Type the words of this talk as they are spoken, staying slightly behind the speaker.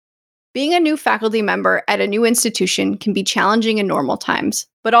Being a new faculty member at a new institution can be challenging in normal times,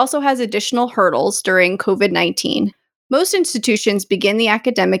 but also has additional hurdles during COVID-19. Most institutions begin the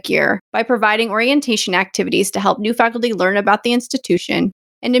academic year by providing orientation activities to help new faculty learn about the institution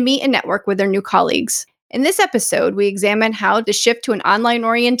and to meet and network with their new colleagues. In this episode, we examine how the shift to an online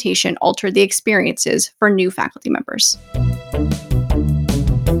orientation altered the experiences for new faculty members.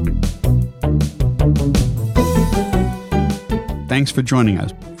 Thanks for joining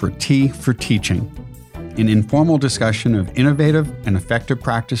us for Tea for Teaching, an informal discussion of innovative and effective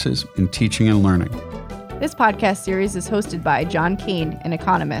practices in teaching and learning. This podcast series is hosted by John Kane, an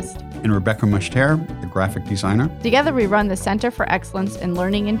economist, and Rebecca Mushter, a graphic designer. Together we run the Center for Excellence in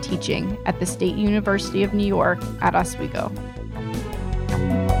Learning and Teaching at the State University of New York at Oswego.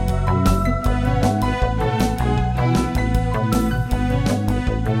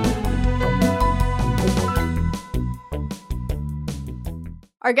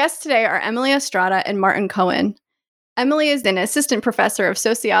 Our guests today are Emily Estrada and Martin Cohen. Emily is an assistant professor of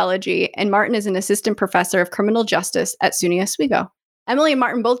sociology, and Martin is an assistant professor of criminal justice at SUNY Oswego. Emily and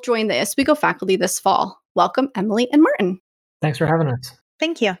Martin both joined the Oswego faculty this fall. Welcome, Emily and Martin. Thanks for having us.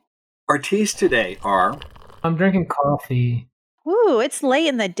 Thank you. Our teas today are... I'm drinking coffee. Ooh, it's late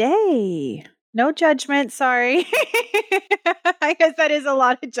in the day. No judgment, sorry. I guess that is a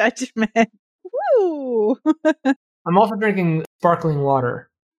lot of judgment. Woo! I'm also drinking sparkling water.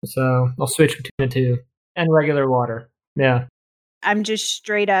 So I'll switch between the two. And regular water. Yeah. I'm just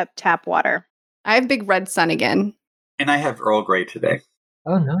straight up tap water. I have Big Red Sun again. And I have Earl Grey today.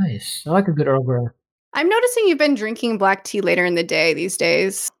 Oh, nice. I like a good Earl Grey. I'm noticing you've been drinking black tea later in the day these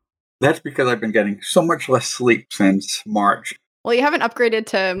days. That's because I've been getting so much less sleep since March. Well, you haven't upgraded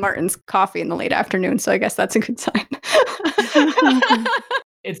to Martin's coffee in the late afternoon, so I guess that's a good sign.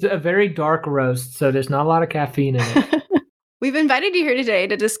 It's a very dark roast, so there's not a lot of caffeine in it. We've invited you here today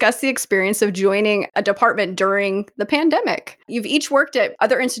to discuss the experience of joining a department during the pandemic. You've each worked at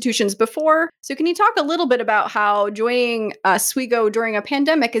other institutions before, so can you talk a little bit about how joining Oswego during a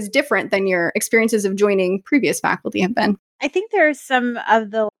pandemic is different than your experiences of joining previous faculty have been? I think there are some of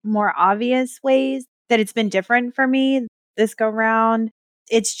the more obvious ways that it's been different for me this go round.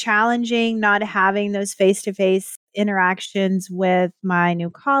 It's challenging not having those face-to-face interactions with my new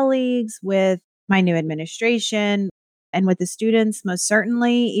colleagues, with my new administration, and with the students, most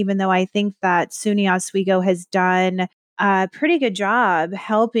certainly, even though I think that SUNY Oswego has done a pretty good job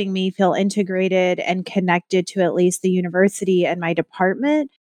helping me feel integrated and connected to at least the university and my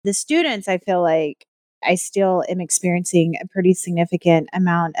department. The students, I feel like I still am experiencing a pretty significant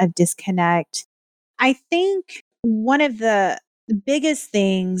amount of disconnect. I think one of the biggest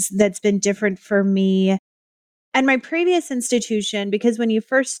things that's been different for me and my previous institution, because when you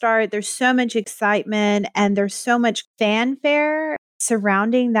first start, there's so much excitement and there's so much fanfare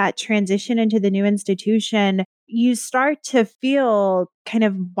surrounding that transition into the new institution, you start to feel kind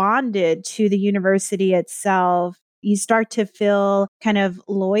of bonded to the university itself. You start to feel kind of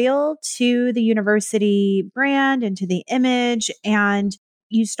loyal to the university brand and to the image, and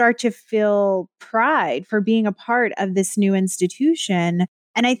you start to feel pride for being a part of this new institution.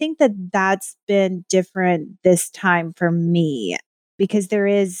 And I think that that's been different this time for me because there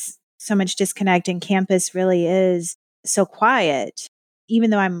is so much disconnect and campus really is so quiet. Even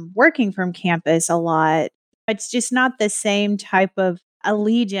though I'm working from campus a lot, it's just not the same type of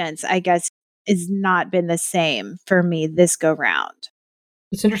allegiance, I guess, has not been the same for me this go round.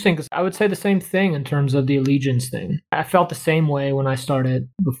 It's interesting because I would say the same thing in terms of the allegiance thing. I felt the same way when I started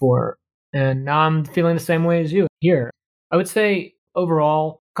before, and now I'm feeling the same way as you here. I would say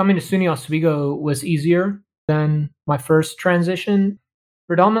overall, coming to SUNY Oswego was easier than my first transition,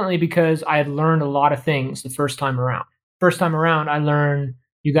 predominantly because I had learned a lot of things the first time around. First time around, I learned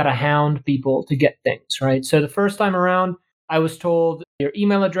you got to hound people to get things, right? So the first time around, I was told your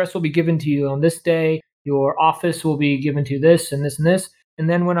email address will be given to you on this day, your office will be given to you this and this and this. And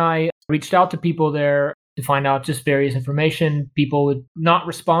then when I reached out to people there to find out just various information, people would not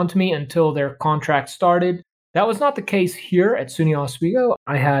respond to me until their contract started. That was not the case here at SUNY Oswego.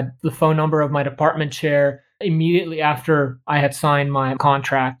 I had the phone number of my department chair immediately after I had signed my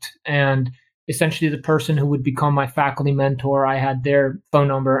contract, and essentially the person who would become my faculty mentor, I had their phone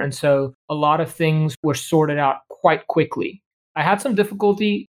number. And so a lot of things were sorted out quite quickly. I had some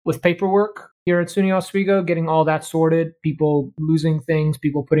difficulty with paperwork here at SUNY Oswego, getting all that sorted, people losing things,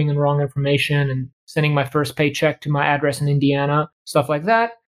 people putting in wrong information and sending my first paycheck to my address in Indiana, stuff like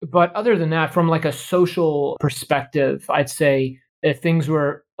that. But other than that, from like a social perspective, I'd say things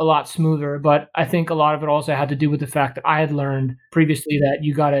were a lot smoother. But I think a lot of it also had to do with the fact that I had learned previously that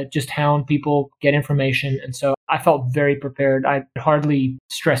you got to just hound people, get information. And so I felt very prepared. It hardly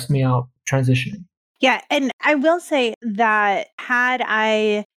stressed me out transitioning. Yeah. And I will say that had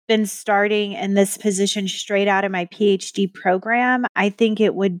I been starting in this position straight out of my PhD program, I think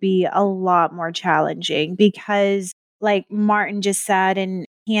it would be a lot more challenging because, like Martin just said, and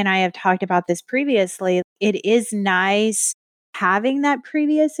he and I have talked about this previously, it is nice having that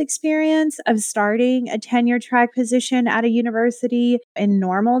previous experience of starting a tenure track position at a university in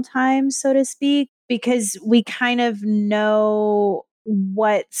normal times, so to speak, because we kind of know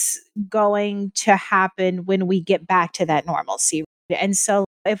what's going to happen when we get back to that normalcy. And so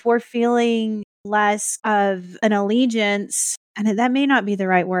if we're feeling less of an allegiance, and that may not be the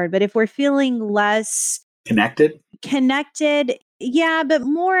right word, but if we're feeling less connected, yeah, but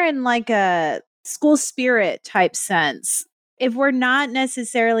more in like a school spirit type sense. If we're not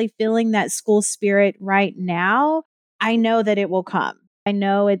necessarily feeling that school spirit right now, I know that it will come. I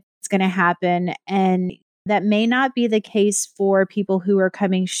know it's going to happen. And that may not be the case for people who are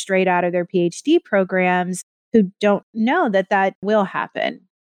coming straight out of their PhD programs who don't know that that will happen.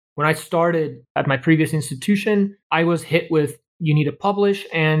 When I started at my previous institution, I was hit with you need to publish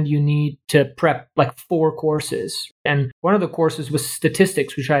and you need to prep like 4 courses. And one of the courses was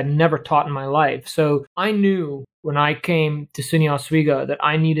statistics, which I had never taught in my life. So I knew when I came to SUNY Oswego that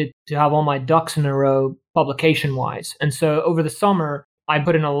I needed to have all my ducks in a row publication-wise. And so over the summer, I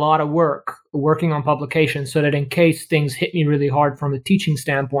put in a lot of work working on publications so that in case things hit me really hard from a teaching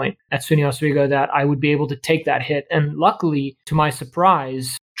standpoint at SUNY Oswego, that I would be able to take that hit. And luckily, to my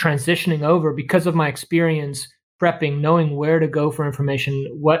surprise, transitioning over because of my experience prepping, knowing where to go for information,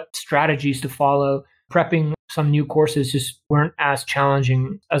 what strategies to follow, prepping some new courses just weren't as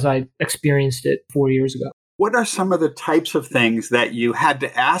challenging as I experienced it 4 years ago. What are some of the types of things that you had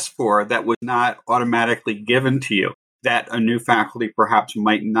to ask for that was not automatically given to you that a new faculty perhaps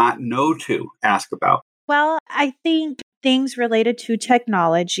might not know to ask about? Well, I think things related to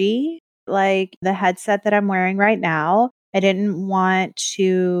technology, like the headset that I'm wearing right now, I didn't want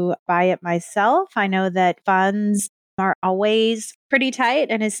to buy it myself. I know that funds are always pretty tight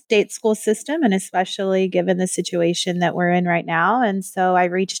in a state school system, and especially given the situation that we're in right now. And so I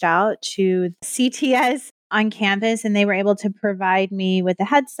reached out to CTS on campus, and they were able to provide me with a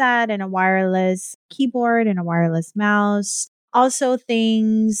headset and a wireless keyboard and a wireless mouse. Also,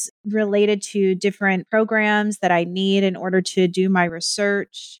 things related to different programs that I need in order to do my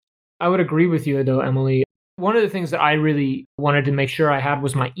research. I would agree with you, though, Emily. One of the things that I really wanted to make sure I had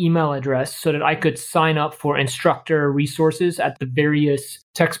was my email address so that I could sign up for instructor resources at the various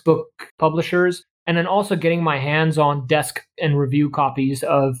textbook publishers. And then also getting my hands on desk and review copies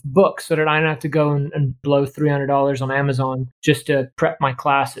of books so that I don't have to go and blow $300 on Amazon just to prep my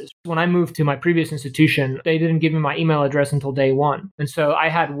classes. When I moved to my previous institution, they didn't give me my email address until day 1. And so I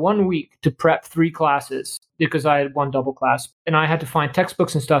had 1 week to prep 3 classes because I had 1 double class. And I had to find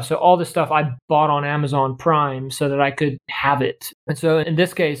textbooks and stuff. So all this stuff I bought on Amazon Prime so that I could have it. And so in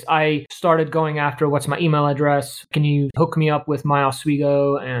this case, I started going after what's my email address? Can you hook me up with my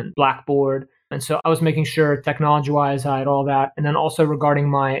Oswego and Blackboard? And so I was making sure technology-wise I had all that. And then also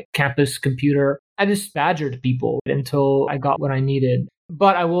regarding my campus computer, I just badgered people until I got what I needed.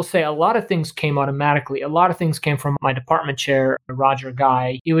 But I will say a lot of things came automatically. A lot of things came from my department chair, Roger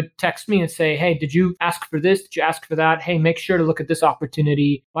Guy. He would text me and say, hey, did you ask for this? Did you ask for that? Hey, make sure to look at this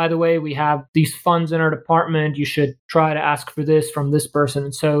opportunity. By the way, we have these funds in our department. You should try to ask for this from this person.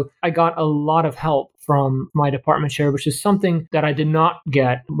 And so I got a lot of help from my department chair, which is something that I did not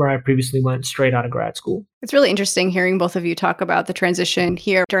get where I previously went straight out of grad school. It's really interesting hearing both of you talk about the transition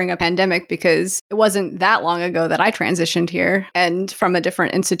here during a pandemic, because it wasn't that long ago that I transitioned here and from a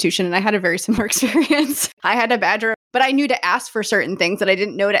different institution, and I had a very similar experience. I had a badger, but I knew to ask for certain things that I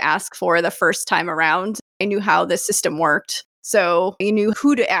didn't know to ask for the first time around. I knew how the system worked. So I knew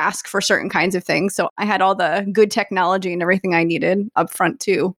who to ask for certain kinds of things. So I had all the good technology and everything I needed up front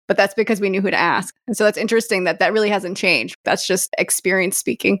too. But that's because we knew who to ask. And so that's interesting that that really hasn't changed. That's just experience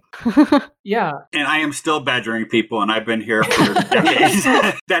speaking. Yeah. And I am still badgering people, and I've been here for decades.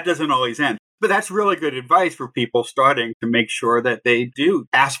 That doesn't always end. But that's really good advice for people starting to make sure that they do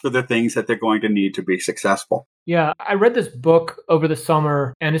ask for the things that they're going to need to be successful. Yeah, I read this book over the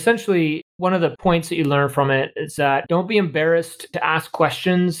summer, and essentially one of the points that you learn from it is that don't be embarrassed to ask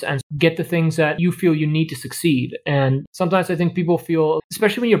questions and get the things that you feel you need to succeed. And sometimes I think people feel,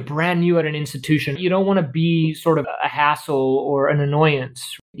 especially when you're brand new at an institution, you don't want to be sort of a hassle or an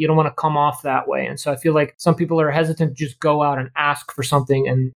annoyance. You don't want to come off that way. And so I feel like some people are hesitant to just go out and ask for something.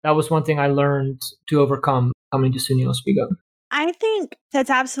 And that was one thing I learned to overcome coming to SUNY Oswego. I think that's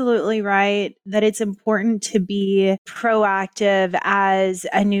absolutely right, that it's important to be proactive as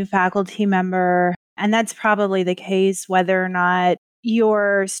a new faculty member And that's probably the case whether or not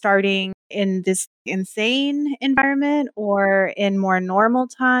you're starting in this insane environment or in more normal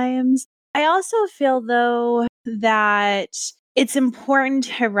times. I also feel, though, that it's important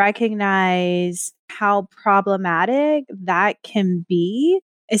to recognize how problematic that can be,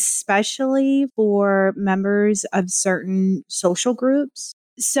 especially for members of certain social groups.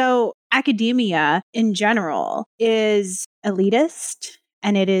 So academia in general is elitist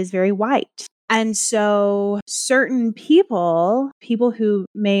and it is very white. And so certain people who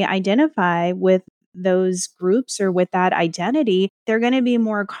may identify with those groups or with that identity, they're going to be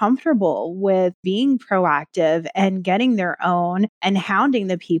more comfortable with being proactive and getting their own and hounding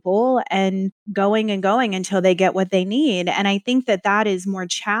the people and going until they get what they need. And I think that that is more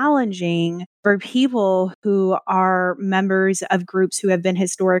challenging for people who are members of groups who have been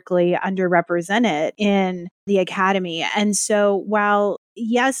historically underrepresented in the academy. And so while,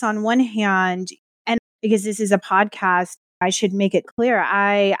 yes, on one hand, and because this is a podcast, I should make it clear,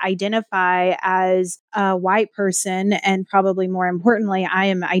 I identify as a white person, and probably more importantly, I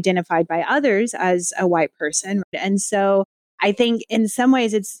am identified by others as a white person. And so I think in some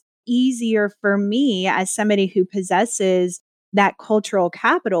ways it's easier for me as somebody who possesses that cultural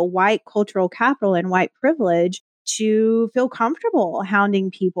capital, white cultural capital and white privilege, to feel comfortable hounding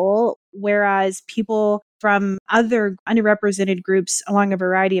people, whereas people from other underrepresented groups along a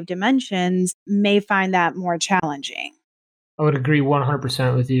variety of dimensions may find that more challenging. I would agree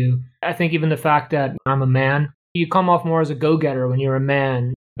 100% with you. I think even the fact that I'm a man, you come off more as a go-getter when you're a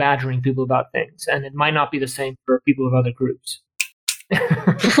man badgering people about things. And it might not be the same for people of other groups.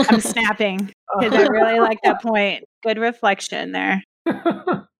 I'm snapping because I really like that point. Good reflection there.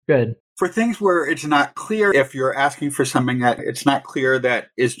 Good. For things where it's not clear, if you're asking for something that it's not clear that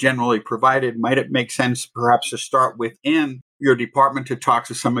is generally provided, might it make sense perhaps to start within your department to talk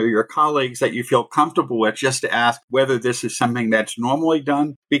to some of your colleagues that you feel comfortable with, just to ask whether this is something that's normally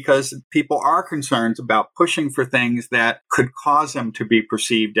done? Because people are concerned about pushing for things that could cause them to be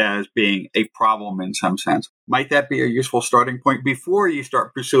perceived as being a problem in some sense. Might that be a useful starting point before you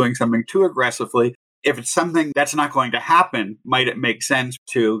start pursuing something too aggressively? If it's something that's not going to happen, might it make sense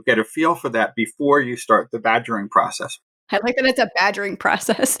to get a feel for that before you start the badgering process? I like that it's a badgering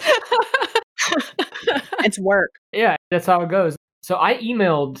process. It's work. Yeah, that's how it goes. So I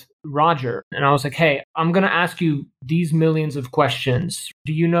emailed Roger and I was like, hey, I'm going to ask you these millions of questions.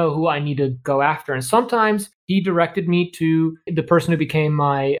 Do you know who I need to go after? And sometimes he directed me to the person who became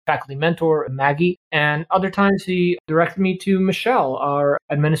my faculty mentor, Maggie. And other times he directed me to Michelle, our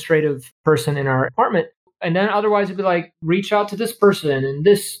administrative person in our department. And then otherwise it'd be like, reach out to this person in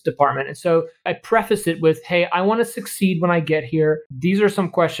this department. And so I preface it with, hey, I want to succeed when I get here. These are some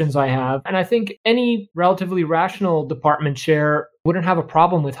questions I have. And I think any relatively rational department chair wouldn't have a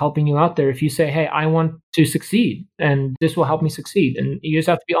problem with helping you out there if you say, hey, I want to succeed and this will help me succeed. And you just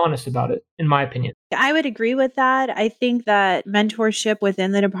have to be honest about it, in my opinion. I would agree with that. I think that mentorship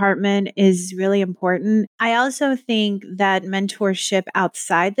within the department is really important. I also think that mentorship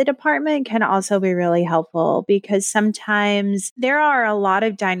outside the department can also be really helpful because sometimes there are a lot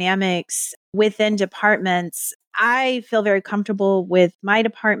of dynamics within departments. I feel very comfortable with my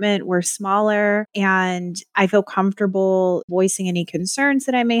department. We're smaller and I feel comfortable voicing any concerns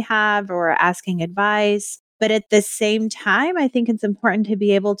that I may have or asking advice. But at the same time, I think it's important to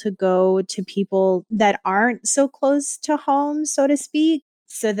be able to go to people that aren't so close to home, so to speak,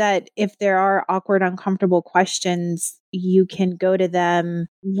 so that if there are awkward, uncomfortable questions, you can go to them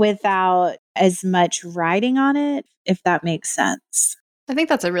without as much writing on it, if that makes sense. I think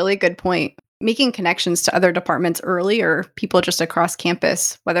that's a really good point. Making connections to other departments early or people just across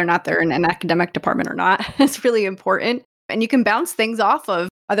campus, whether or not they're in an academic department or not, is really important. And you can bounce things off of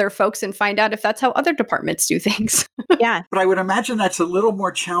other folks and find out if that's how other departments do things. Yeah. But I would imagine that's a little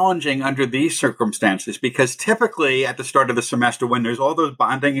more challenging under these circumstances because typically at the start of the semester, when there's all those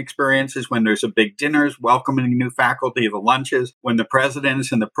bonding experiences, when there's a big dinners welcoming new faculty, the lunches, when the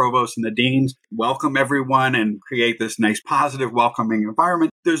presidents and the provosts and the deans welcome everyone and create this nice positive welcoming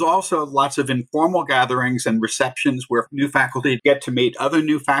environment, there's also lots of informal gatherings and receptions where new faculty get to meet other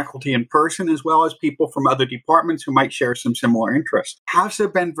new faculty in person, as well as people from other departments who might share some similar interests. Has there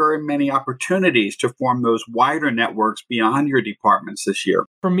been very many opportunities to form those wider networks beyond your departments this year?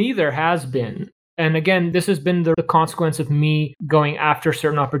 For me, there has been. And again, this has been the consequence of me going after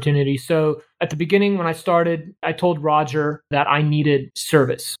certain opportunities. So at the beginning, when I started, I told Roger that I needed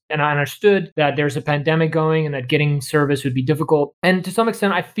service. And I understood that there's a pandemic going and that getting service would be difficult. And to some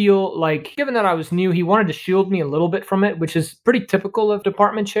extent, I feel like, given that I was new, he wanted to shield me a little bit from it, which is pretty typical of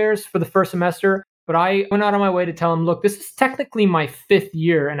department chairs for the first semester. But I went out of my way to tell him, look, this is technically my 5th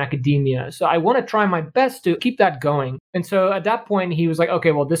year in academia. So I want to try my best to keep that going. And so at that point, he was like,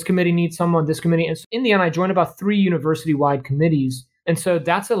 okay, well, this committee needs someone, this committee. And so in the end, I joined about 3 university-wide committees. And so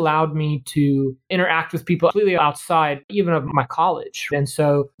that's allowed me to interact with people completely outside even of my college. And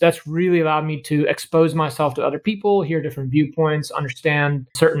so that's really allowed me to expose myself to other people, hear different viewpoints, understand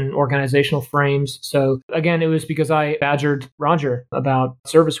certain organizational frames. So again, it was because I badgered Roger about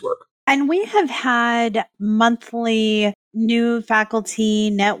service work. And we have had monthly new faculty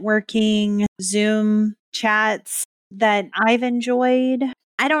networking Zoom chats that I've enjoyed.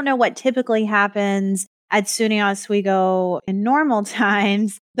 I don't know what typically happens at SUNY Oswego in normal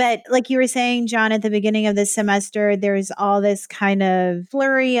times. But like you were saying, John, at the beginning of this semester, there's all this kind of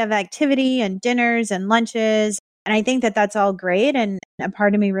flurry of activity and dinners and lunches. And I think that that's all great. And a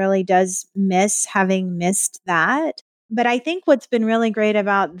part of me really does miss having missed that. But I think what's been really great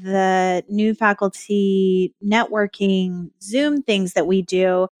about the new faculty networking Zoom things that we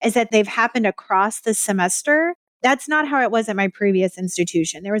do is that they've happened across the semester. That's not how it was at my previous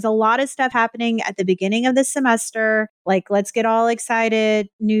institution. There was a lot of stuff happening at the beginning of the semester, like let's get all excited,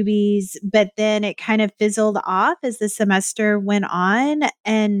 newbies, but then it kind of fizzled off as the semester went on.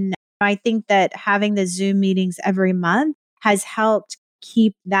 And I think that having the Zoom meetings every month has helped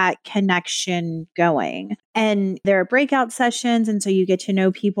keep that connection going. And there are breakout sessions, and so you get to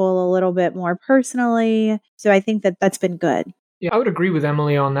know people a little bit more personally. So I think that that's been good. Yeah, I would agree with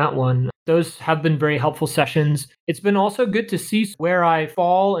Emily on that one. Those have been very helpful sessions. It's been also good to see where I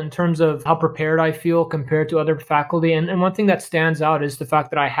fall in terms of how prepared I feel compared to other faculty. And one thing that stands out is the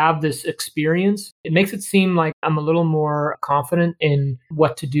fact that I have this experience. It makes it seem like I'm a little more confident in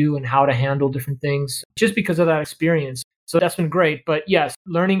what to do and how to handle different things just because of that experience. So that's been great. But yes,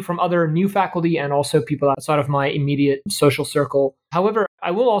 learning from other new faculty and also people outside of my immediate social circle. However,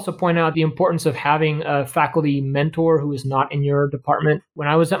 I will also point out the importance of having a faculty mentor who is not in your department. When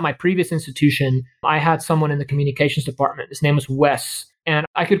I was at my previous institution, I had someone in the communications department. His name was Wes. And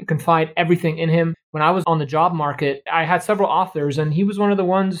I could confide everything in him. When I was on the job market, I had several authors, and he was one of the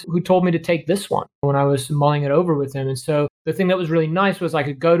ones who told me to take this one when I was mulling it over with him. And so the thing that was really nice was I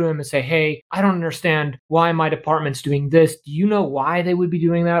could go to him and say, hey, I don't understand why my department's doing this. Do you know why they would be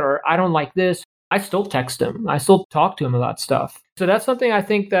doing that? Or I don't like this. I still text him. I still talk to him about stuff. So that's something I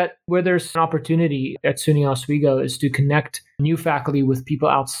think that where there's an opportunity at SUNY Oswego is to connect new faculty with people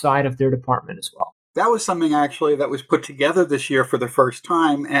outside of their department as well. That was something actually that was put together this year for the first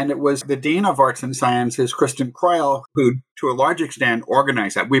time, and it was the Dean of Arts and Sciences, Kristen Croyle, who to a large extent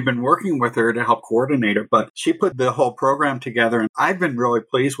organized that. We've been working with her to help coordinate it, but she put the whole program together, and I've been really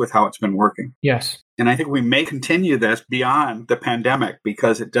pleased with how it's been working. Yes. And I think we may continue this beyond the pandemic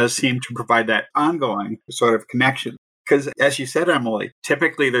because it does seem to provide that ongoing sort of connection. Because as you said, Emily,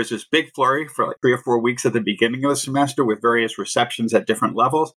 typically there's this big flurry for like 3 or 4 weeks at the beginning of the semester with various receptions at different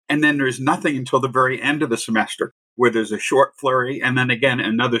levels. And then there's nothing until the very end of the semester where there's a short flurry and then again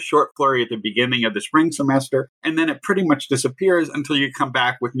another short flurry at the beginning of the spring semester. And then it pretty much disappears until you come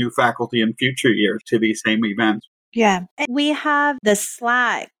back with new faculty in future years to these same events. Yeah. And we have the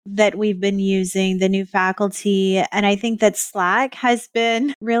Slack that we've been using, the new faculty. And I think that Slack has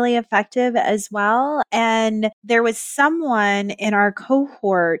been really effective as well. And there was someone in our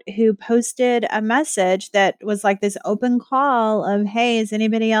cohort who posted a message that was like this open call of, hey, is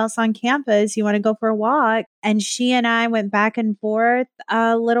anybody else on campus? You want to go for a walk? And she and I went back and forth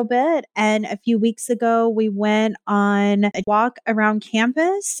a little bit. And a few weeks ago, we went on a walk around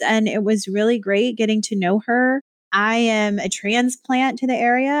campus, and it was really great getting to know her. I am a transplant to the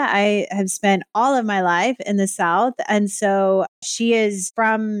area. I have spent all of my life in the South. And so she is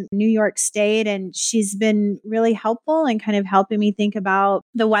from New York State, and she's been really helpful in kind of helping me think about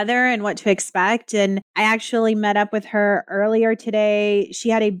the weather and what to expect. And I actually met up with her earlier today. She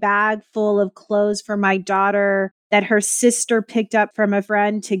had a bag full of clothes for my daughter that her sister picked up from a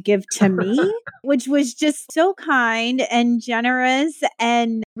friend to give to me, which was just so kind and generous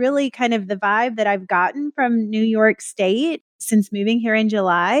and really kind of the vibe that I've gotten from New York State since moving here in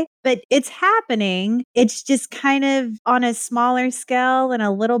July. But it's happening. It's just kind of on a smaller scale and a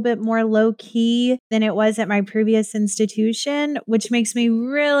little bit more low key than it was at my previous institution, which makes me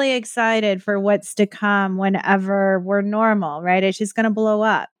really excited for what's to come whenever we're normal, right? It's just going to blow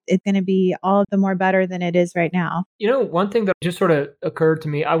up. It's going to be all the more better than it is right now. You know, one thing that just sort of occurred to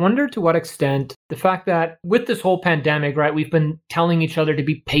me, I wonder to what extent the fact that with this whole pandemic, right, we've been telling each other to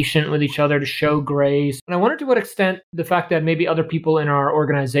be patient with each other, to show grace. And I wonder to what extent the fact that maybe other people in our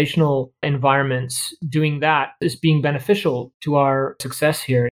organizational environments doing that is being beneficial to our success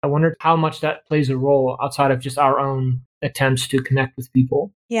here. I wonder how much that plays a role outside of just our own attempts to connect with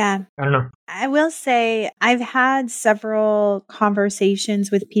people. Yeah. I don't know. I will say I've had several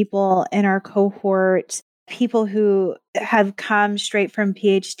conversations with people in our cohort, people who have come straight from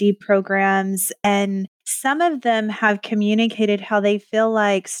PhD programs, and some of them have communicated how they feel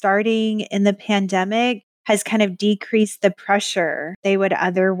like starting in the pandemic has kind of decreased the pressure they would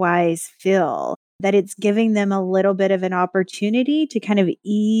otherwise feel, that it's giving them a little bit of an opportunity to kind of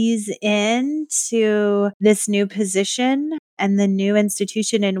ease into this new position and the new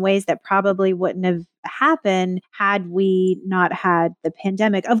institution in ways that probably wouldn't have happened had we not had the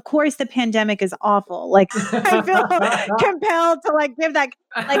pandemic. Of course, the pandemic is awful. Like, I feel compelled to like give that,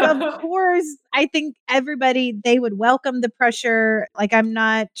 like, of course, I think everybody, they would welcome the pressure. Like, I'm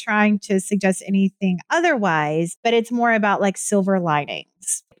not trying to suggest anything otherwise, but it's more about like silver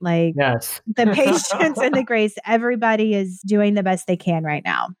linings. Like, Yes. the patience and the grace, everybody is doing the best they can right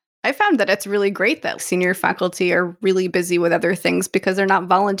now. I found that it's really great that senior faculty are really busy with other things because they're not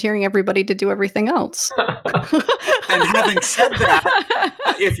volunteering everybody to do everything else. And having said that,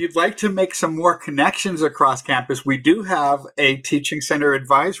 if you'd like to make some more connections across campus, we do have a teaching center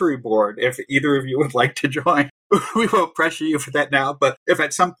advisory board. If either of you would like to join, we won't pressure you for that now. But if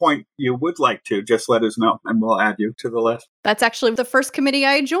at some point you would like to, just let us know and we'll add you to the list. That's actually the first committee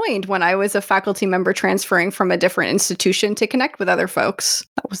I joined when I was a faculty member transferring from a different institution to connect with other folks.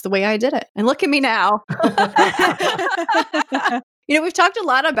 That was the way I did it. And look at me now. You know, we've talked a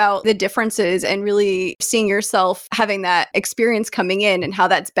lot about the differences and really seeing yourself having that experience coming in and how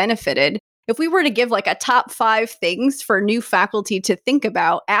that's benefited. If we were to give like a top 5 things for new faculty to think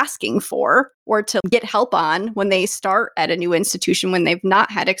about asking for or to get help on when they start at a new institution when they've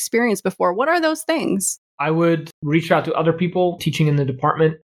not had experience before, what are those things? I would reach out to other people teaching in the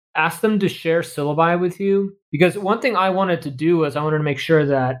department, ask them to share syllabi with you. Because one thing I wanted to do was I wanted to make sure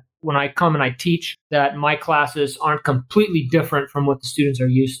that when I come and I teach, that my classes aren't completely different from what the students are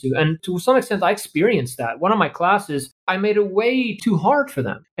used to. And to some extent, I experienced that. One of my classes, I made it way too hard for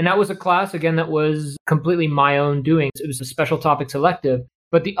them. And that was a class, again, that was completely my own doing. It was a special topic selective.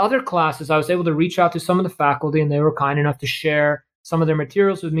 But the other classes, I was able to reach out to some of the faculty, and they were kind enough to share some of their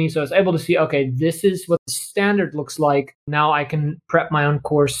materials with me. So I was able to see, okay, this is what the standard looks like. Now I can prep my own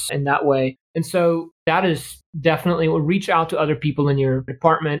course in that way. And so that is definitely, reach out to other people in your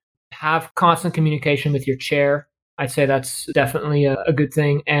department. Have constant communication with your chair. I'd say that's definitely a good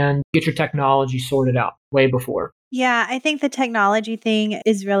thing. And get your technology sorted out way before. Yeah, I think the technology thing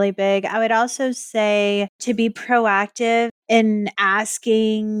is really big. I would also say to be proactive in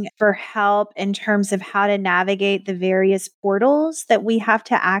asking for help in terms of how to navigate the various portals that we have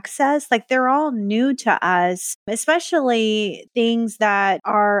to access. Like, they're all new to us, especially things that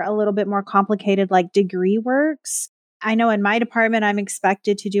are a little bit more complicated, like DegreeWorks. I know in my department, I'm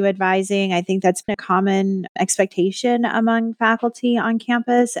expected to do advising. I think that's a common expectation among faculty on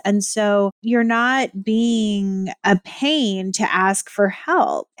campus. And so you're not being a pain to ask for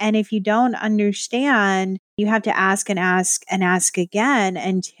help. And if you don't understand, you have to ask and ask and ask again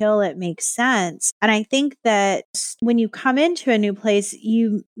until it makes sense. And I think that when you come into a new place,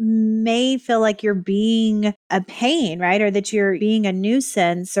 you may feel like you're being a pain, right? Or that you're being a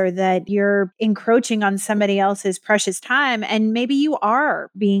nuisance, or that you're encroaching on somebody else's precious time. And maybe you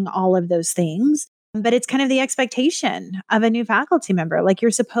are being all of those things. But it's kind of the expectation of a new faculty member. Like,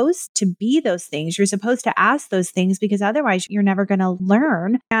 you're supposed to be those things. You're supposed to ask those things, because otherwise you're never going to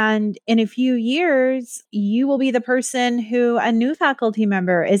learn. And in a few years, you will be the person who a new faculty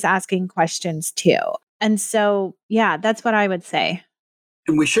member is asking questions to. And so, yeah, that's what I would say.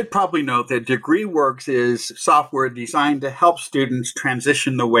 And we should probably note that DegreeWorks is software designed to help students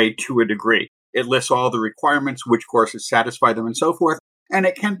transition the way to a degree. It lists all the requirements, which courses satisfy them, and so forth. And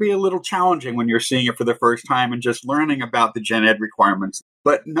it can be a little challenging when you're seeing it for the first time and just learning about the gen ed requirements.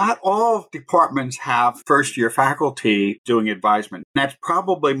 But not all departments have first-year faculty doing advisement. That's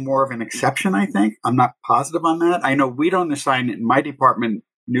probably more of an exception, I think. I'm not positive on that. I know we don't assign in my department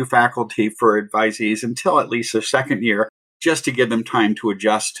new faculty for advisees until at least their second year, just to give them time to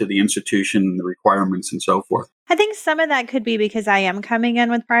adjust to the institution, the requirements, and so forth. I think some of that could be because I am coming in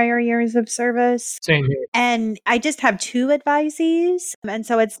with prior years of service. Same here. And I just have 2 advisees. And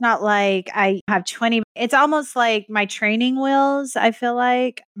so it's not like I have 20. It's almost like my training wheels. I feel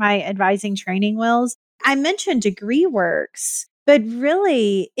like my advising training wheels. I mentioned DegreeWorks. But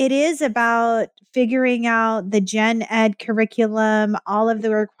really, it is about figuring out the gen ed curriculum, all of the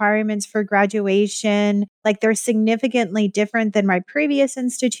requirements for graduation. Like they're significantly different than my previous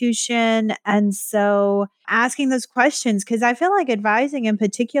institution. And so asking those questions, because I feel like advising in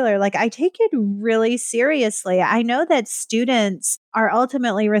particular, like I take it really seriously. I know that students are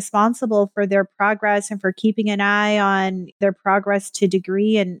ultimately responsible for their progress and for keeping an eye on their progress to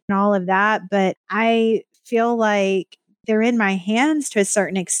degree and all of that. But I feel like they're in my hands to a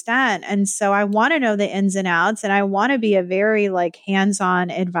certain extent. And so I want to know the ins and outs, and I want to be a very like hands-on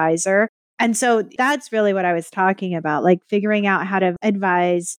advisor. And so that's really what I was talking about, like figuring out how to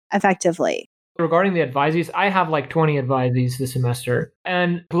advise effectively. Regarding the advisees, I have like 20 advisees this semester.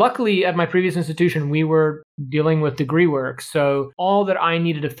 And luckily at my previous institution, we were dealing with degree work. So all that I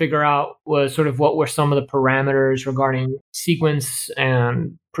needed to figure out was sort of what were some of the parameters regarding sequence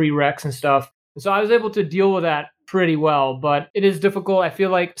and prereqs and stuff. So I was able to deal with that pretty well, but it is difficult. I feel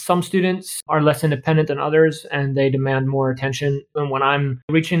like some students are less independent than others and they demand more attention. And when I'm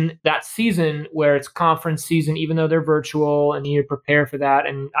reaching that season where it's conference season, even though they're virtual and you prepare for that,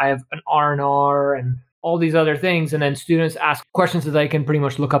 and I have an R&R and all these other things, and then students ask questions that they can pretty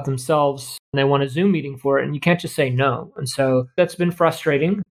much look up themselves and they want a Zoom meeting for it, and you can't just say no. And so that's been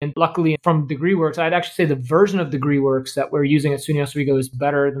frustrating. And luckily from DegreeWorks, I'd actually say the version of DegreeWorks that we're using at SUNY Oswego is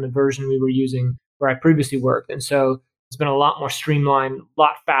better than the version we were using where I previously worked. And so it's been a lot more streamlined, a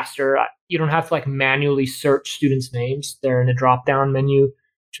lot faster. You don't have to like manually search students' names. They're in a drop-down menu,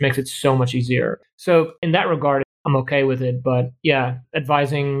 which makes it so much easier. So in that regard, I'm okay with it. But yeah,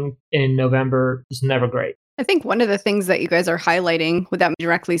 advising in November is never great. I think one of the things that you guys are highlighting without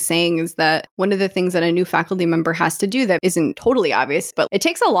directly saying is that one of the things that a new faculty member has to do that isn't totally obvious, but it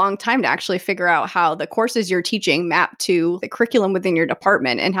takes a long time to actually figure out how the courses you're teaching map to the curriculum within your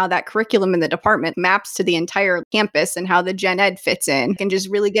department and how that curriculum in the department maps to the entire campus and how the gen ed fits in, and just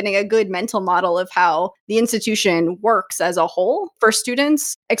really getting a good mental model of how the institution works as a whole for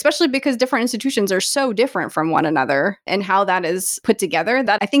students, especially because different institutions are so different from one another, and how that is put together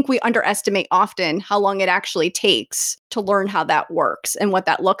that I think we underestimate often how long it actually takes to learn how that works and what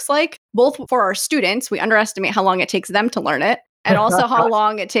that looks like. Both for our students, we underestimate how long it takes them to learn it, and also how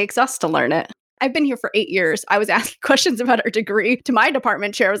long it takes us to learn it. I've been here for 8 years. I was asking questions about our degree to my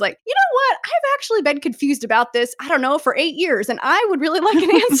department chair. I was like, you know what? I've actually been confused about this, I don't know, for 8 years, and I would really like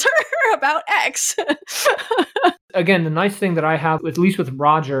an answer about X. Again, the nice thing that I have, at least with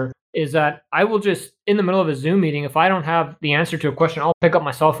Roger, is that I will just, in the middle of a Zoom meeting, if I don't have the answer to a question, I'll pick up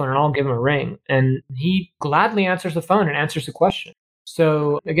my cell phone and I'll give him a ring. And he gladly answers the phone and answers the question.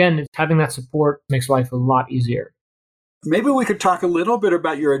 So again, having that support makes life a lot easier. Maybe we could talk a little bit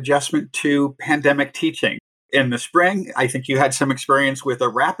about your adjustment to pandemic teaching. In the spring, I think you had some experience with a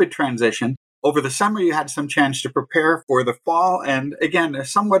rapid transition. Over the summer, you had some chance to prepare for the fall and, again, a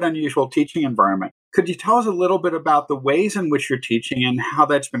somewhat unusual teaching environment. Could you tell us a little bit about the ways in which you're teaching and how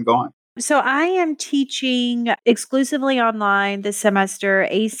that's been going? So I am teaching exclusively online this semester,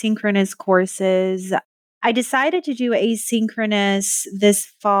 asynchronous courses. I decided to do asynchronous this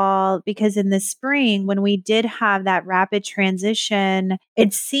fall because in the spring, when we did have that rapid transition,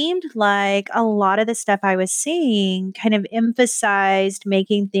 it seemed like a lot of the stuff I was seeing kind of emphasized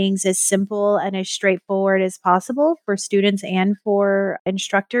making things as simple and as straightforward as possible for students and for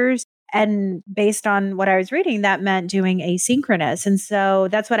instructors. And based on what I was reading, that meant doing asynchronous. And so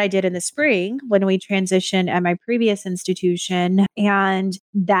that's what I did in the spring when we transitioned at my previous institution. And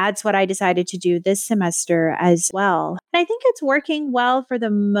that's what I decided to do this semester as well. And I think it's working well for the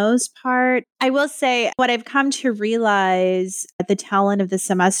most part. I will say what I've come to realize at the tail end of the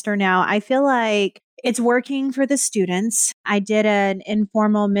semester now, I feel like it's working for the students. I did an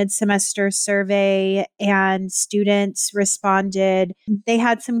informal mid-semester survey and students responded. They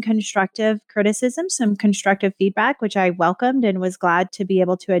had some constructive criticism, some constructive feedback, which I welcomed and was glad to be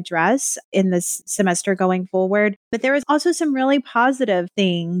able to address in this semester going forward. But there was also some really positive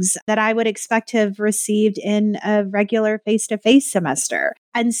things that I would expect to have received in a regular face-to-face semester.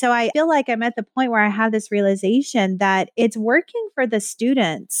 And so I feel like I'm at the point where I have this realization that it's working for the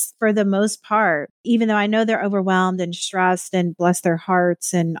students for the most part, even though I know they're overwhelmed and stressed and bless their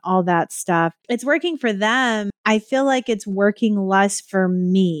hearts and all that stuff. It's working for them. I feel like it's working less for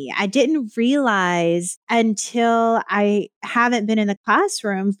me. I didn't realize until I haven't been in the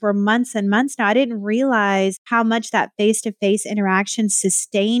classroom for months and months now. I didn't realize how much that face-to-face interaction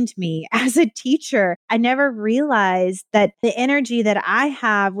sustained me as a teacher. I never realized that the energy that I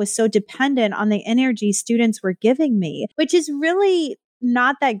have was so dependent on the energy students were giving me, which is really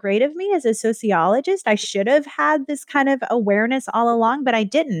not that great of me as a sociologist. I should have had this kind of awareness all along, but I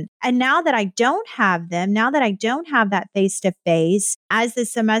didn't. And now that I don't have them, now that I don't have that face-to-face, as the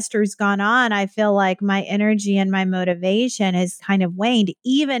semester's gone on, I feel like my energy and my motivation has kind of waned,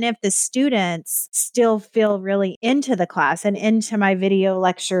 even if the students still feel really into the class and into my video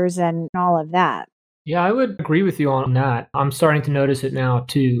lectures and all of that. Yeah, I would agree with you on that. I'm starting to notice it now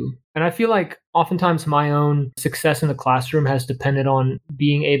too. And I feel like oftentimes my own success in the classroom has depended on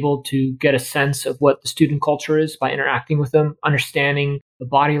being able to get a sense of what the student culture is by interacting with them, understanding the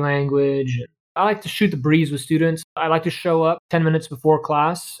body language. I like to shoot the breeze with students. I like to show up 10 minutes before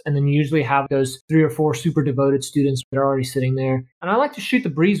class and then usually have those 3 or 4 super devoted students that are already sitting there. And I like to shoot the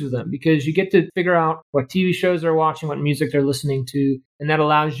breeze with them because you get to figure out what TV shows they're watching, what music they're listening to, and that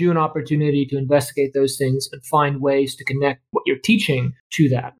allows you an opportunity to investigate those things and find ways to connect what you're teaching to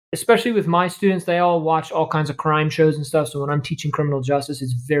that. Especially with my students, they all watch all kinds of crime shows and stuff. So when I'm teaching criminal justice,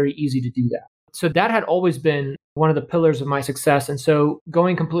 it's very easy to do that. So that had always been one of the pillars of my success. And so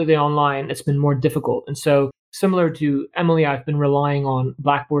going completely online, it's been more difficult. And so similar to Emily, I've been relying on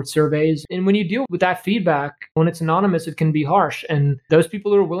Blackboard surveys. And when you deal with that feedback, when it's anonymous, it can be harsh. And those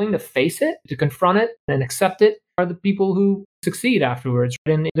people who are willing to face it, to confront it and accept it are the people who succeed afterwards.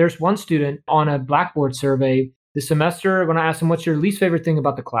 And there's one student on a Blackboard survey this semester, when I asked them, what's your least favorite thing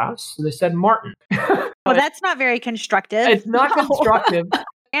about the class? So they said Martin. Well, that's not very constructive. It's not constructive.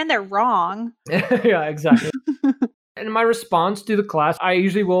 And they're wrong. Yeah, exactly. And in my response to the class, I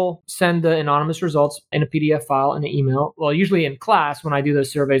usually will send the anonymous results in a PDF file in an email. Well, usually in class, when I do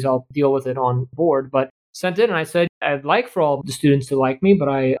those surveys, I'll deal with it on board. But sent it and I said, I'd like for all the students to like me, but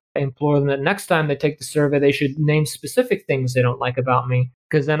I implore them that next time they take the survey, they should name specific things they don't like about me,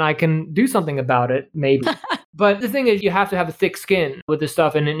 because then I can do something about it, maybe. But the thing is, you have to have a thick skin with this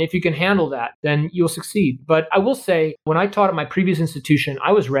stuff. And if you can handle that, then you'll succeed. But I will say, when I taught at my previous institution,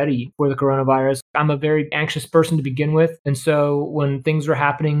 I was ready for the coronavirus. I'm a very anxious person to begin with. And so when things were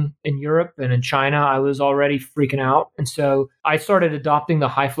happening in Europe and in China, I was already freaking out. And so I started adopting the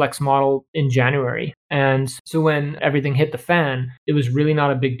HyFlex model in January. And so when everything hit the fan, it was really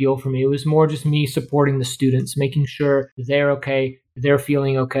not a big deal for me. It was more just me supporting the students, making sure they're okay, they're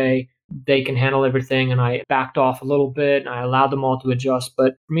feeling okay, they can handle everything. And I backed off a little bit and I allowed them all to adjust.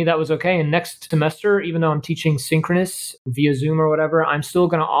 But for me, that was okay. And next semester, even though I'm teaching synchronous via Zoom or whatever, I'm still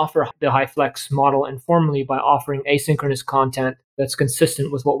going to offer the HyFlex model informally by offering asynchronous content that's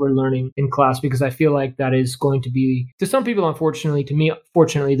consistent with what we're learning in class, because I feel like that is going to be, to some people, unfortunately, to me,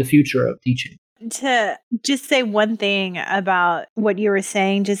 fortunately, the future of teaching. To just say one thing about what you were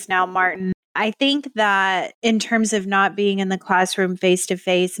saying just now, Martin, I think that in terms of not being in the classroom face to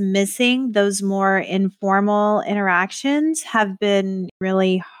face, missing those more informal interactions have been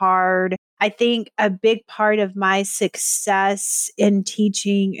really hard. I think a big part of my success in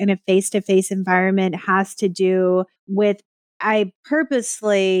teaching in a face to face environment has to do with I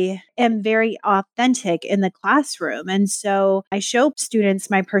purposely am very authentic in the classroom. And so I show students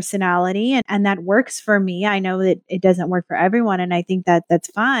my personality and that works for me. I know that it doesn't work for everyone. And I think that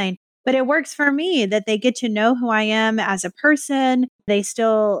that's fine. But it works for me that they get to know who I am as a person. They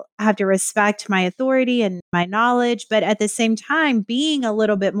still have to respect my authority and my knowledge. But at the same time, being a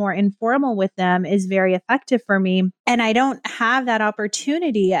little bit more informal with them is very effective for me. And I don't have that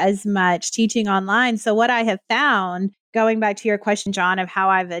opportunity as much teaching online. So what I have found, going back to your question, John, of how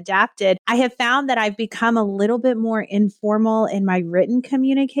I've adapted, I have found that I've become a little bit more informal in my written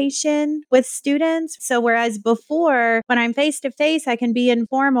communication with students. So whereas before, when I'm face to face, I can be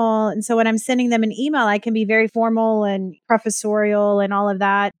informal. And so when I'm sending them an email, I can be very formal and professorial and all of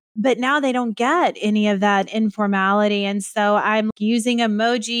that. But now they don't get any of that informality. And so I'm using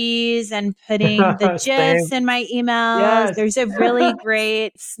emojis and putting the GIFs in my emails. Yes. There's a really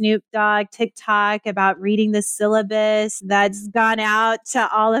great Snoop Dogg TikTok about reading the syllabus that's gone out to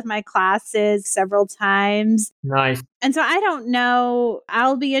all of my classes several times. Nice. And so I don't know.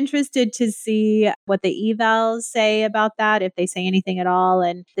 I'll be interested to see what the evals say about that, if they say anything at all,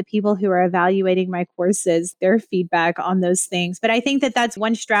 and the people who are evaluating my courses, their feedback on those things. But I think that that's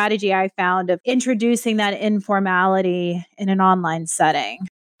one strategy I found of introducing that informality in an online setting.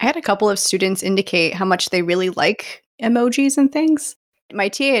 I had a couple of students indicate how much they really like emojis and things. My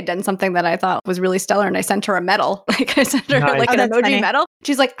TA had done something that I thought was really stellar, and I sent her a medal. I sent her Nice. an emoji funny. medal.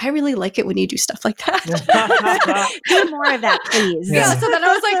 She's like, I really like it when you do stuff like that. Do more of that, please. Yeah, so then I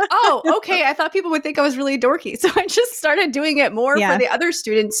was like, oh, okay. I thought people would think I was really dorky. So I just started doing it more Yeah. for the other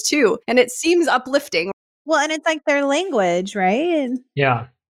students too. And it seems uplifting. Well, and it's like their language, right? Yeah.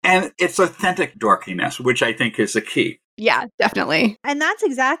 And it's authentic dorkiness, which I think is the key. Yeah, definitely. And that's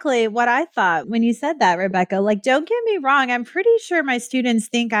exactly what I thought when you said that, Rebecca. Like, don't get me wrong. I'm pretty sure my students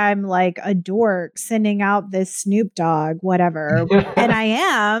think I'm like a dork sending out this Snoop Dogg, whatever. And I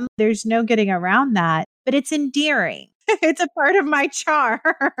am. There's no getting around that, but it's endearing. It's a part of my charm.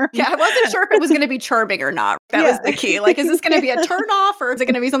 Yeah, I wasn't sure if it was going to be charming or not. That was the key. Like, is this going to be a turnoff or is it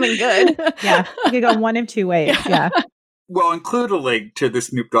going to be something good? Yeah, you could go one of two ways. Yeah. We'll include a link to the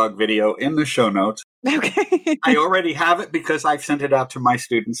Snoop Dogg video in the show notes. Okay. I already have it because I've sent it out to my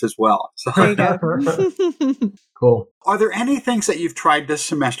students as well. So. There you go. Cool. Are there any things that you've tried this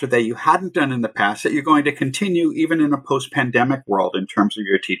semester that you hadn't done in the past that you're going to continue even in a post-pandemic world in terms of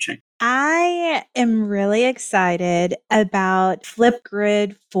your teaching? I am really excited about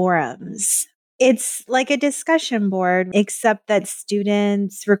Flipgrid forums. It's like a discussion board, except that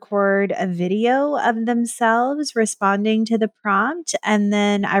students record a video of themselves responding to the prompt. And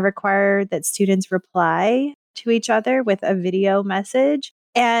then I require that students reply to each other with a video message.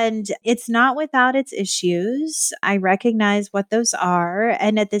 And it's not without its issues. I recognize what those are.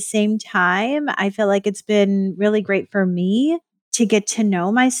 And at the same time, I feel like it's been really great for me to get to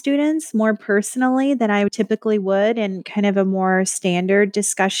know my students more personally than I typically would in kind of a more standard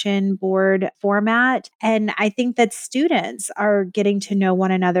discussion board format. And I think that students are getting to know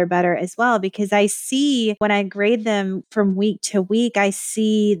one another better as well, because I see when I grade them from week to week, I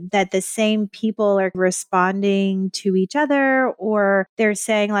see that the same people are responding to each other, or they're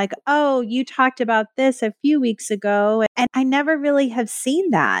saying like, oh, you talked about this a few weeks ago. And I never really have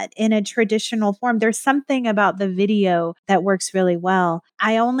seen that in a traditional form. There's something about the video that works really well.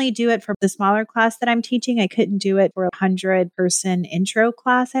 I only do it for the smaller class that I'm teaching. I couldn't do it for a 100-person intro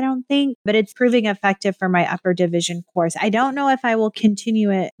class, I don't think, but it's proving effective for my upper division course. I don't know if I will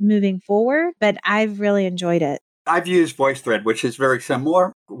continue it moving forward, but I've really enjoyed it. I've used VoiceThread, which is very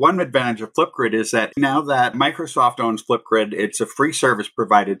similar. One advantage of Flipgrid is that now that Microsoft owns Flipgrid, it's a free service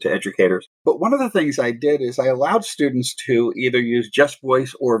provided to educators. But one of the things I did is I allowed students to either use just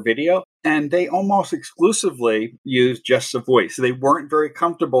voice or video, and they almost exclusively used just the voice. They weren't very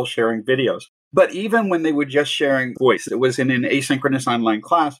comfortable sharing videos. But even when they were just sharing voice, it was in an asynchronous online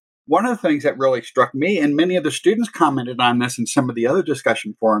class. One of the things that really struck me, and many of the students commented on this in some of the other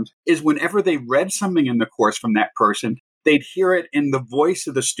discussion forums, is whenever they read something in the course from that person, they'd hear it in the voice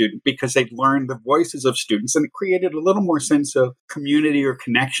of the student because they'd learned the voices of students, and it created a little more sense of community or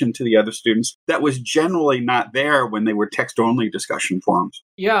connection to the other students that was generally not there when they were text-only discussion forums.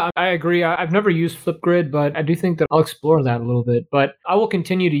 Yeah, I agree. I've never used Flipgrid, but I do think that I'll explore that a little bit. But I will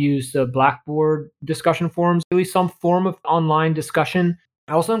continue to use the Blackboard discussion forums, at least some form of online discussion.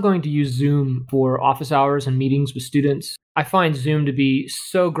 I also am going to use Zoom for office hours and meetings with students. I find Zoom to be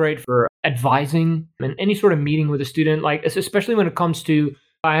so great for advising and any sort of meeting with a student, like especially when it comes to,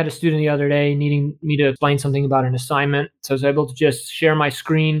 I had a student the other day needing me to explain something about an assignment. So I was able to just share my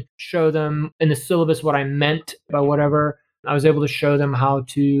screen, show them in the syllabus what I meant by whatever. I was able to show them how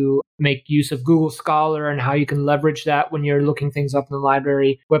to make use of Google Scholar and how you can leverage that when you're looking things up in the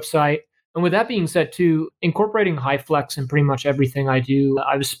library website. And with that being said, too, incorporating HyFlex in pretty much everything I do.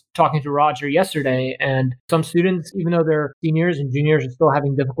 I was talking to Roger yesterday, and some students, even though they're seniors and juniors, are still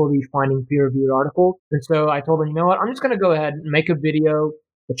having difficulty finding peer-reviewed articles. And so I told them, you know what, I'm just going to go ahead and make a video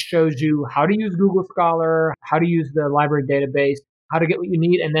that shows you how to use Google Scholar, how to use the library database, how to get what you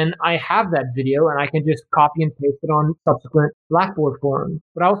need. And then I have that video and I can just copy and paste it on subsequent Blackboard forums.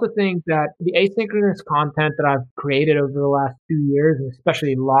 But I also think that the asynchronous content that I've created over the last 2 years, and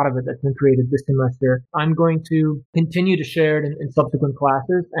especially a lot of it that's been created this semester, I'm going to continue to share it in subsequent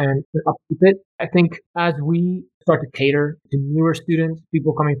classes and upkeep it. I think as we start to cater to newer students,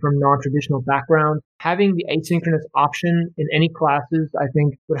 people coming from non-traditional backgrounds, having the asynchronous option in any classes, I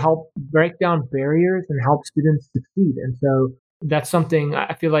think would help break down barriers and help students succeed. And so that's something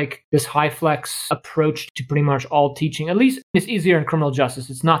I feel like this HyFlex approach to pretty much all teaching, at least it's easier in criminal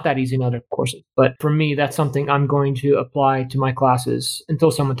justice. It's not that easy in other courses. But for me, that's something I'm going to apply to my classes until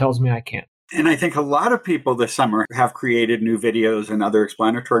someone tells me I can't. And I think a lot of people this summer have created new videos and other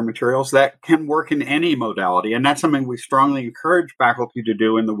explanatory materials that can work in any modality. And that's something we strongly encourage faculty to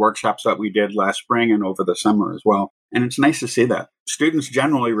do in the workshops that we did last spring and over the summer as well. And it's nice to see that. Students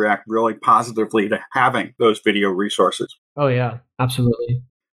generally react really positively to having those video resources. Oh, yeah, absolutely.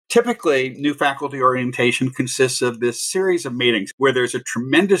 Typically, new faculty orientation consists of this series of meetings where there's a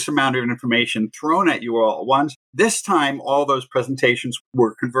tremendous amount of information thrown at you all at once. This time, all those presentations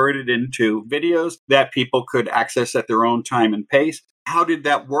were converted into videos that people could access at their own time and pace. How did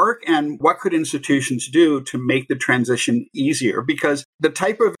that work, and what could institutions do to make the transition easier? Because the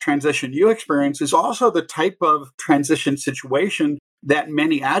type of transition you experience is also the type of transition situation that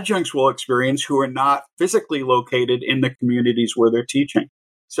many adjuncts will experience who are not physically located in the communities where they're teaching.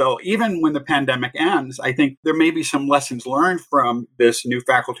 So even when the pandemic ends, I think there may be some lessons learned from this new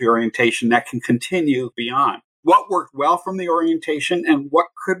faculty orientation that can continue beyond. What worked well from the orientation, and what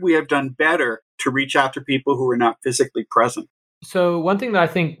could we have done better to reach out to people who are not physically present? So one thing that I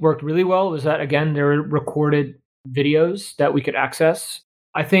think worked really well was that, again, there were recorded videos that we could access.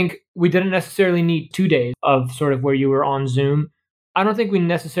 I think we didn't necessarily need 2 days of sort of where you were on Zoom. I don't think we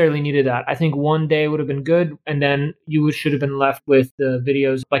necessarily needed that. I think 1 day would have been good, and then you should have been left with the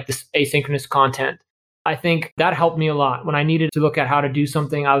videos, like this asynchronous content. I think that helped me a lot. When I needed to look at how to do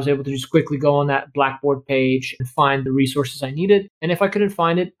something, I was able to just quickly go on that Blackboard page and find the resources I needed. And if I couldn't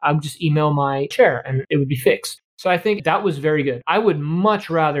find it, I would just email my chair and it would be fixed. So I think that was very good. I would much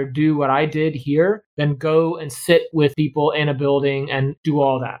rather do what I did here than go and sit with people in a building and do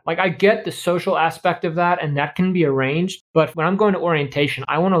all that. Like, I get the social aspect of that, and that can be arranged. But when I'm going to orientation,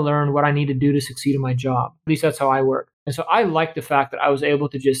 I want to learn what I need to do to succeed in my job. At least that's how I work. And so I like the fact that I was able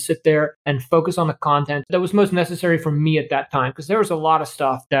to just sit there and focus on the content that was most necessary for me at that time, because there was a lot of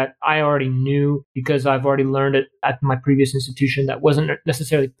stuff that I already knew because I've already learned it at my previous institution that wasn't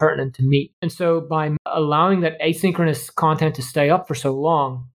necessarily pertinent to me. And so by allowing that asynchronous content to stay up for so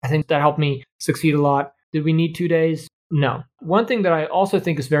long, I think that helped me succeed a lot. Did we need 2 days? No. One thing that I also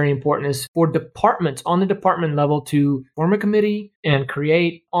think is very important is for departments on the department level to form a committee and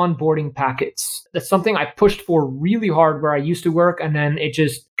create onboarding packets. That's something I pushed for really hard where I used to work, and then it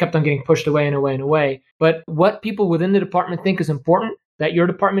just kept on getting pushed away and away and away. But what people within the department think is important, that your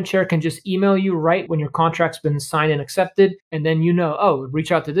department chair can just email you right when your contract's been signed and accepted. And then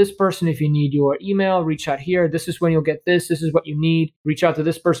reach out to this person if you need your email, reach out here. This is when you'll get this. This is what you need. Reach out to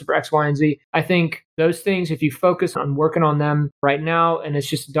this person for X, Y, and Z. I think those things, if you focus on working on them right now, and it's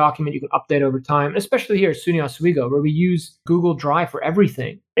just a document you can update over time, especially here at SUNY Oswego, where we use Google Drive for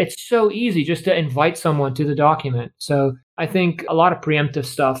everything. It's so easy just to invite someone to the document. So I think a lot of preemptive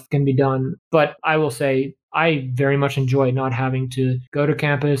stuff can be done. But I will say, I very much enjoy not having to go to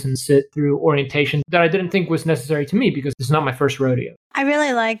campus and sit through orientation that I didn't think was necessary to me because it's not my first rodeo. I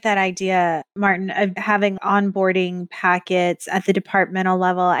really like that idea, Martin, of having onboarding packets at the departmental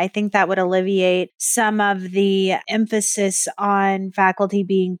level. I think that would alleviate some of the emphasis on faculty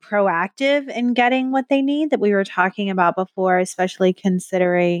being proactive in getting what they need that we were talking about before, especially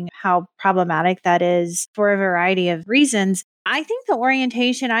considering how problematic that is for a variety of reasons. I think the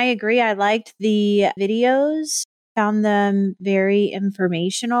orientation, I agree. I liked the videos, found them very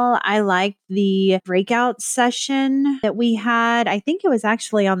informational. I liked the breakout session that we had. I think it was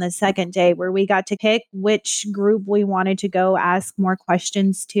actually on the second day where we got to pick which group we wanted to go ask more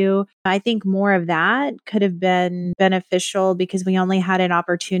questions to. I think more of that could have been beneficial because we only had an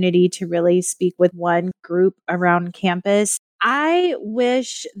opportunity to really speak with one group around campus. I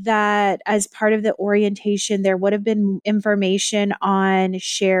wish that as part of the orientation, there would have been information on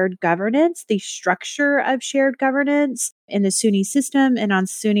shared governance, the structure of shared governance in the SUNY system and on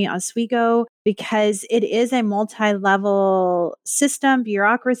SUNY Oswego, because it is a multi-level system,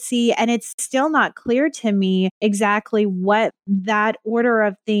 bureaucracy, and it's still not clear to me exactly what that order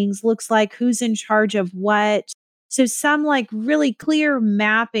of things looks like, who's in charge of what. So some really clear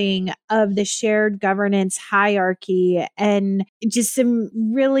mapping of the shared governance hierarchy and just some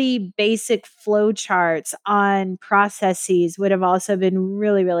really basic flow charts on processes would have also been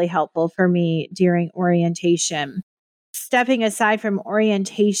really, really helpful for me during orientation. Stepping aside from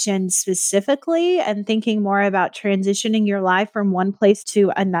orientation specifically and thinking more about transitioning your life from one place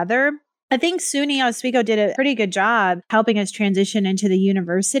to another, I think SUNY Oswego did a pretty good job helping us transition into the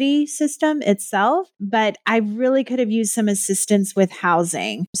university system itself, but I really could have used some assistance with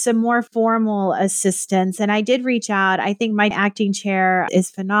housing, some more formal assistance. And I did reach out. I think my acting chair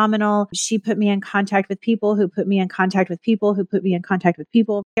is phenomenal. She put me in contact with people who put me in contact with people who put me in contact with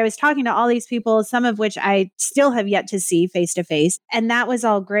people. I was talking to all these people, some of which I still have yet to see face to face. And that was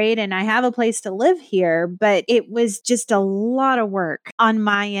all great. And I have a place to live here, but it was just a lot of work on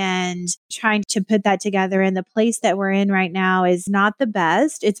my end trying to put that together. And the place that we're in right now is not the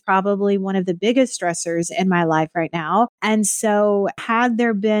best. It's probably one of the biggest stressors in my life right now. And so had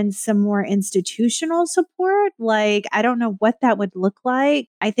there been some more institutional support, I don't know what that would look like.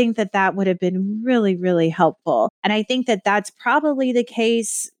 I think that that would have been really, really helpful. And I think that that's probably the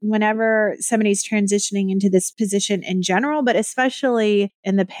case whenever somebody's transitioning into this position in general, but especially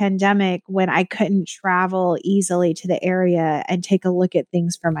in the pandemic when I couldn't travel easily to the area and take a look at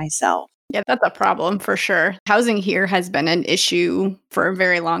things for myself. Yeah, that's a problem for sure. Housing here has been an issue for a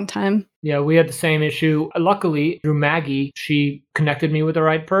very long time. Yeah, we had the same issue. Luckily, through Maggie, she connected me with the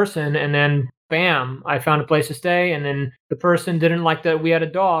right person, and then bam, I found a place to stay. And then the person didn't like that we had a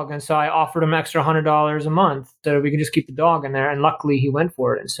dog, and so I offered him extra $100 a month so we could just keep the dog in there. And luckily, he went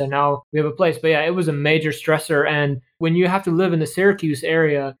for it, and so now we have a place. But yeah, it was a major stressor. And when you have to live in the Syracuse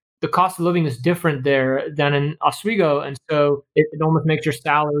area, the cost of living is different there than in Oswego. And so it almost makes your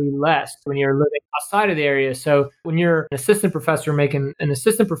salary less when you're living outside of the area. So when you're an assistant professor making an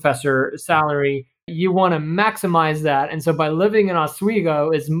assistant professor salary, you want to maximize that. And so by living in Oswego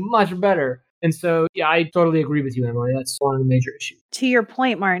is much better. And so, yeah, I totally agree with you, Emily. That's one of the major issues. To your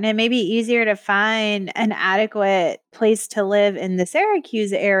point, Martin, it may be easier to find an adequate place to live in the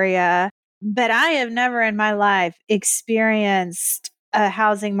Syracuse area, but I have never in my life experienced a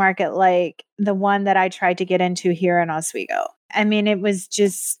housing market like the one that I tried to get into here in Oswego. I mean, it was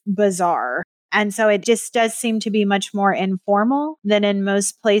just bizarre. And so it just does seem to be much more informal than in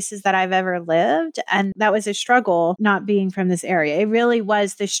most places that I've ever lived. And that was a struggle not being from this area. It really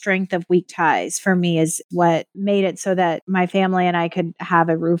was the strength of weak ties for me is what made it so that my family and I could have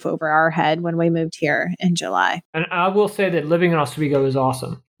a roof over our head when we moved here in July. And I will say that living in Oswego is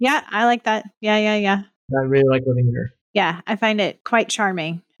awesome. Yeah, I like that. Yeah. I really like living here. Yeah, I find it quite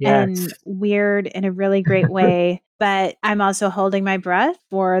charming Yes. and weird in a really great way. But I'm also holding my breath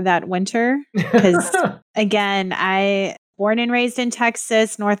for that winter because, again, I born and raised in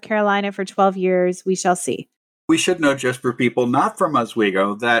Texas, North Carolina for 12 years. We shall see. We should note, just for people not from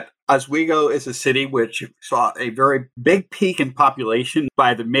Oswego, that Oswego is a city which saw a very big peak in population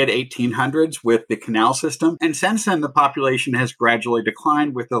by the mid-1800s with the canal system. And since then, the population has gradually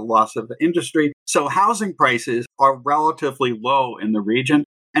declined with the loss of the industry. So housing prices are relatively low in the region.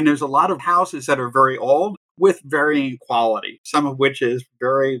 And there's a lot of houses that are very old with varying quality, some of which is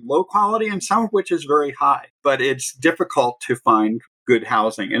very low quality and some of which is very high. But it's difficult to find good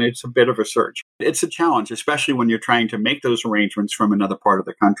housing, and it's a bit of a search. It's a challenge, especially when you're trying to make those arrangements from another part of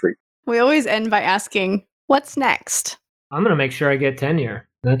the country. We always end by asking, what's next? I'm going to make sure I get tenure.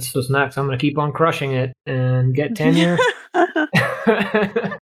 That's what's next. I'm going to keep on crushing it and get tenure.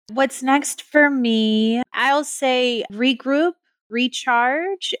 What's next for me? I'll say regroup,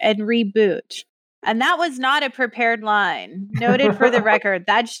 recharge, and reboot. And that was not a prepared line. Noted for the record.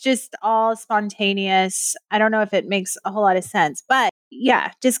 That's just all spontaneous. I don't know if it makes a whole lot of sense. But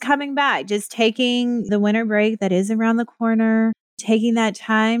yeah, just coming back, just taking the winter break that is around the corner, taking that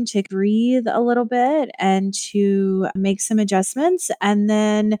time to breathe a little bit and to make some adjustments, and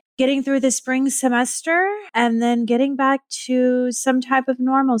then getting through the spring semester and then getting back to some type of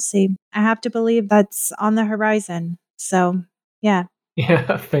normalcy. I have to believe that's on the horizon. So, yeah.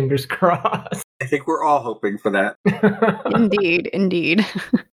 Yeah, fingers crossed. I think we're all hoping for that. Indeed.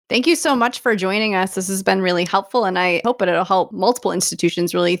 Thank you so much for joining us. This has been really helpful, and I hope it'll help multiple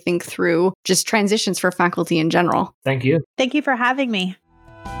institutions really think through just transitions for faculty in general. Thank you. Thank you for having me.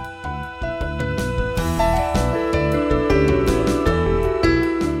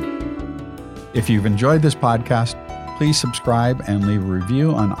 If you've enjoyed this podcast, please subscribe and leave a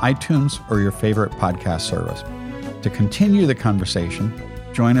review on iTunes or your favorite podcast service. To continue the conversation,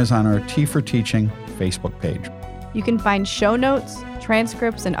 join us on our Tea for Teaching Facebook page. You can find show notes,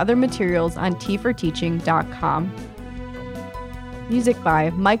 transcripts, and other materials on teaforteaching.com. Music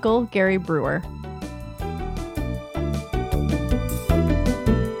by Michael Gary Brewer.